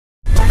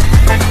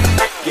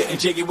Getting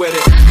jiggy with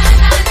it.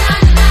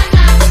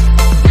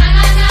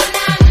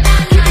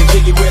 Getting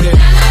jiggy with it.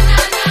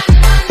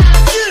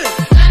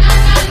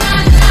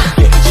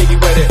 Getting jiggy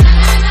with it.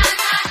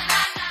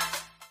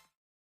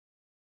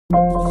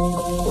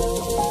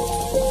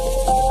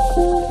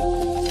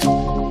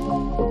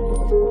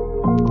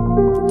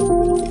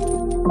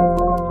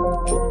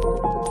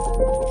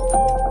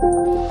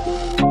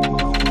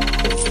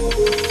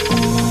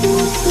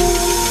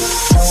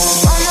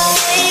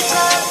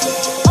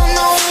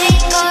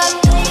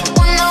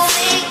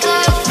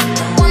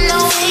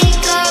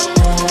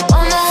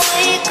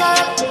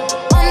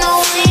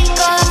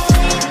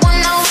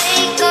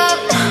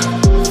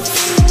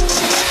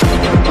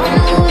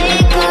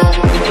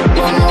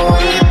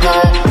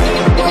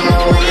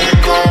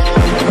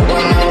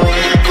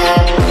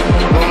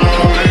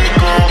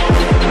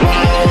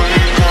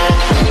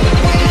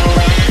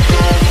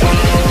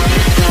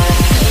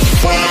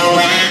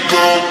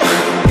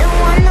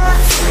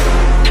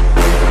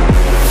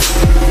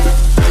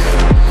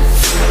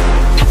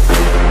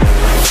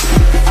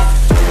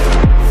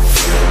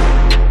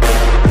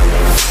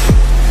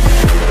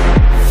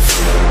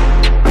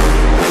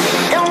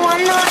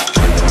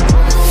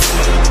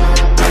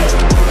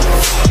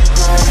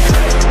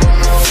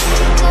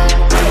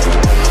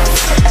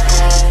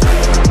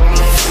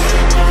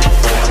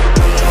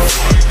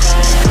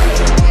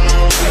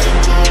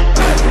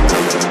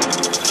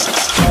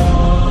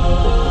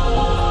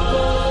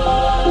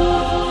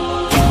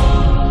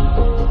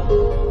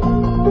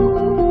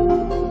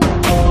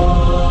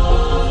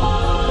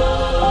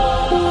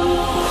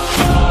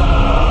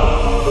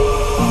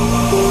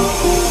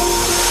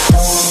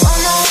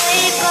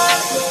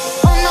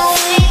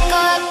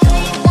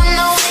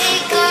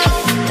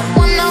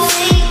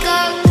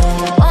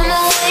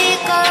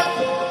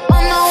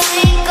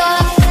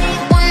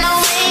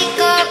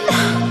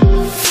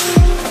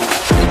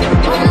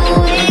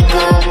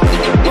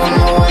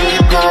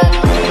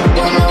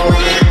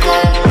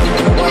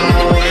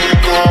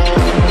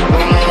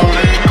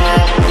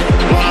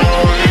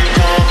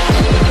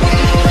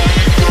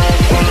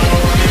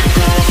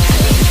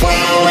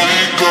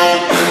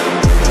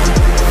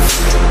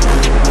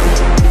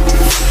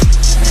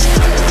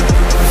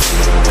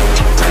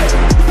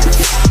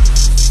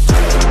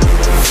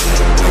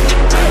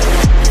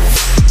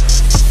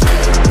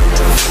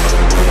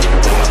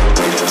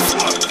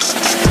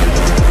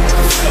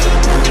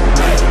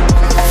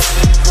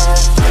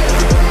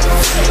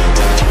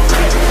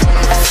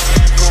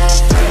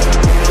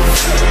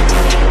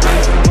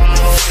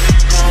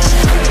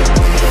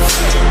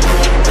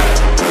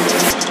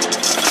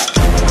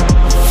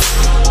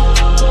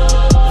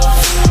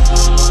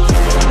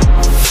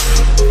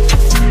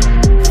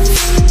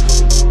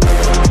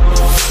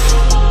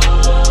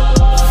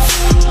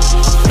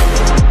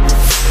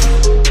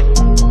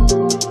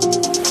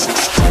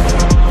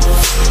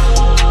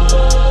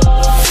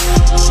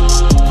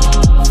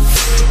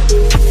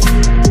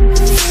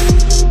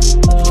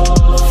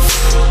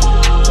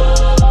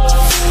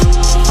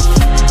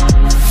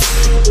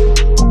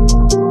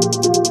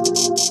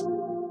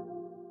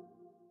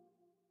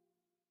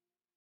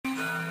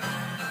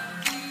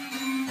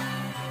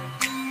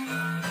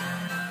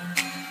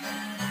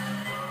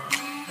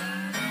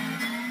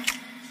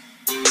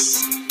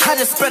 I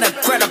just spent a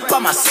grand up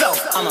on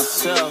myself.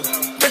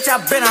 Bitch, I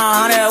been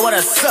 100 with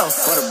a self.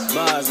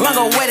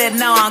 Longer waited,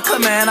 now I'm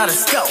coming out of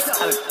scope.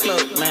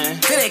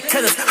 Did it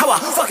cause it's how I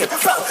fucking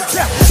felt.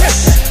 Yeah,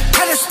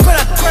 yeah. I just spent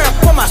a grand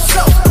up on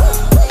myself.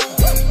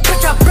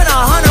 Bitch, I been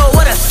 100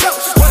 with a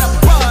self.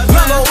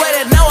 Longer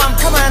waited, now I'm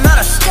coming out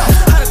of scope.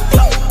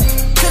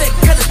 Did it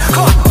cause it's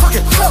how I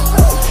fucking felt.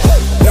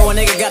 Yo, a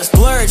nigga got a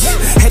splurge.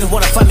 Haters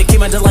wanna fight me,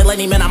 came in just like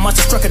lightning, man, I must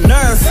have struck a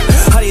nerve.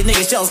 How these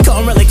niggas jealous, cause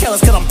I'm really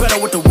careless, cause I'm better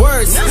with the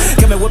words.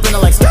 Got me whipping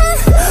it like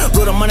skirt,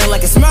 blew the money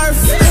like a smurf.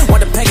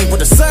 Want the peggy with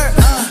the syrup,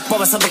 bought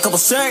myself a couple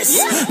shirts.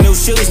 New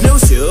shoes,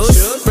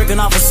 breaking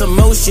off with some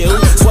new shoes.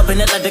 Swapping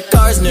it like the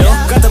cars new.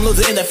 Got them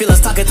losers in their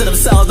feelings, talking to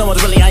themselves, no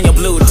one's really on your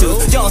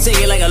Bluetooth. Y'all say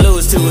it like a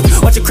loose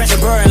tooth, watch you crash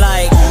and burn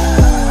like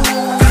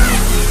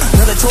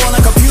another tour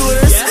like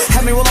computers,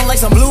 had me rolling like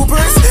some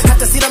bloopers. Have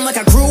to see them like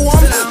I grew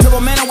on. Turbo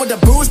man with the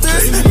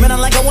boosters. Man, I'm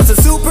like I want some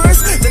supers.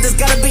 That just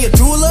gotta be a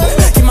jeweler.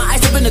 Keep my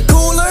ice up in the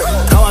cooler.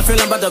 How I'm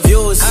feeling about the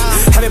views.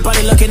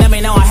 Everybody looking at me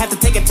now, I have to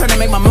take a turn and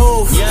make my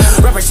move.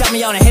 Rapper shot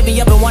me out and hit me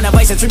up and want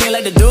advice and treat me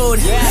like the dude.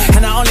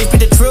 And I only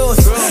spit the truth.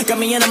 Got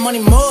me in a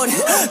money mood.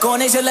 Going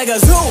nation like a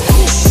zoo.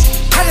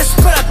 I just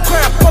spit a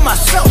crap for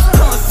myself.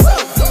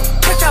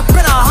 Bitch, I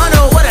been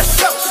 100 with a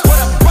self.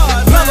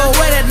 Longer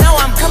waited, now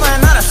I'm coming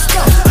out of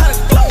scope.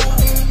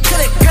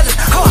 Did it cause it's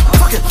how I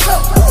fucking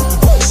felt.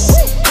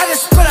 I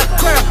just spit a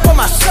crap for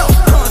myself.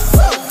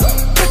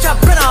 Bitch, I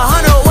been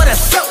 100 with a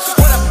self.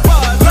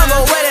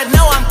 Longer waited,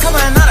 now I'm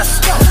coming out of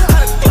scope.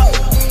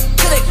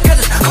 Did it cause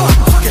it's how I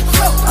fucking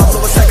felt. I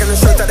blew a second and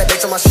straight out that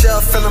bitch on my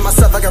shelf. Feeling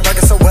myself like I rock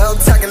it so well.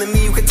 Talking to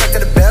me, you can talk to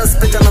the bells.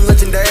 Bitch, I'm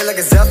legendary like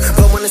a Zeph.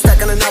 Blowing and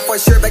stacking enough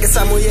white shirt. Back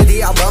inside muy AD,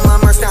 I'll run my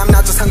merch. Now I'm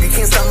not just hungry,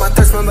 can't stop my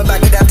thirst. Remember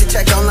back, you'd have to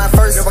check online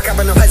first. Yo, I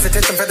got no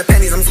hesitation for the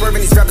pennies. I'm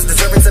swerving these rappers.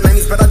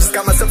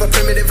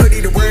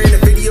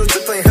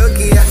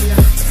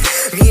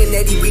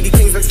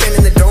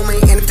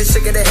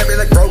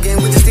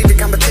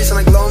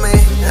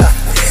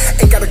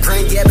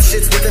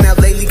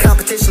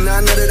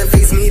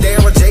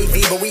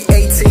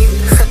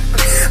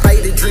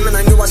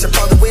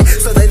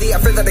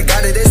 pray that I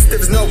got it. There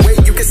was no way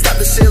you could stop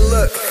this shit,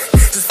 look.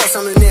 Just focus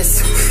on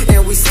this,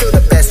 and we still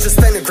the best. Just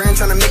spend a grand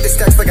trying to make the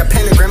stacks like a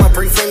pentagram. I'll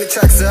bring flame the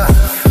tracks up.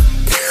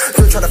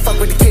 Don't try to fuck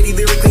with the kitty,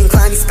 lyrically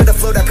inclined. He spit a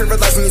flow that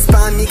paralyzing your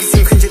spine. Niggas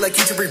seem cringy like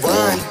you should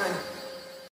rewind.